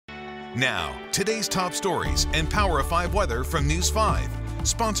Now, today's top stories and Power of 5 weather from News 5.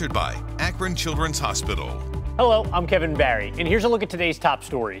 Sponsored by Akron Children's Hospital. Hello, I'm Kevin Barry, and here's a look at today's top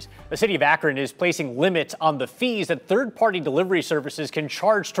stories. The city of Akron is placing limits on the fees that third-party delivery services can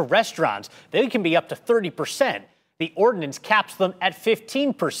charge to restaurants. They can be up to 30%. The ordinance caps them at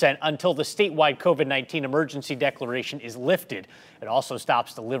 15% until the statewide COVID-19 emergency declaration is lifted. It also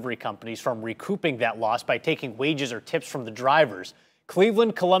stops delivery companies from recouping that loss by taking wages or tips from the drivers.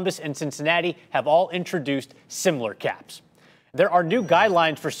 Cleveland, Columbus, and Cincinnati have all introduced similar caps. There are new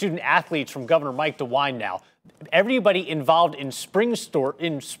guidelines for student athletes from Governor Mike DeWine now. Everybody involved in spring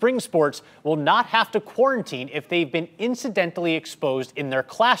sports will not have to quarantine if they've been incidentally exposed in their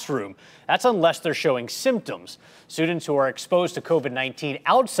classroom. That's unless they're showing symptoms. Students who are exposed to COVID-19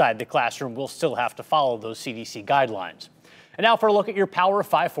 outside the classroom will still have to follow those CDC guidelines. And now for a look at your Power of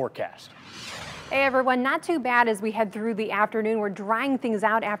 5 forecast. Hey everyone, not too bad as we head through the afternoon. We're drying things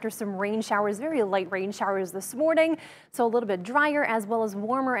out after some rain showers, very light rain showers this morning. So a little bit drier as well as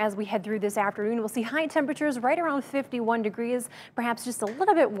warmer as we head through this afternoon. We'll see high temperatures right around 51 degrees, perhaps just a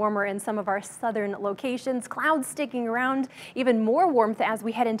little bit warmer in some of our southern locations. Clouds sticking around, even more warmth as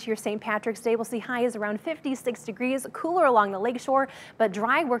we head into your St. Patrick's Day. We'll see highs around 56 degrees, cooler along the lakeshore, but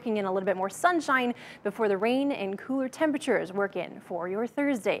dry, working in a little bit more sunshine before the rain and cooler temperatures work in for your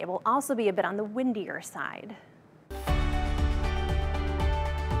Thursday. It will also be a bit on the windier side.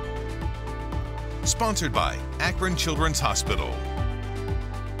 Sponsored by Akron Children's Hospital.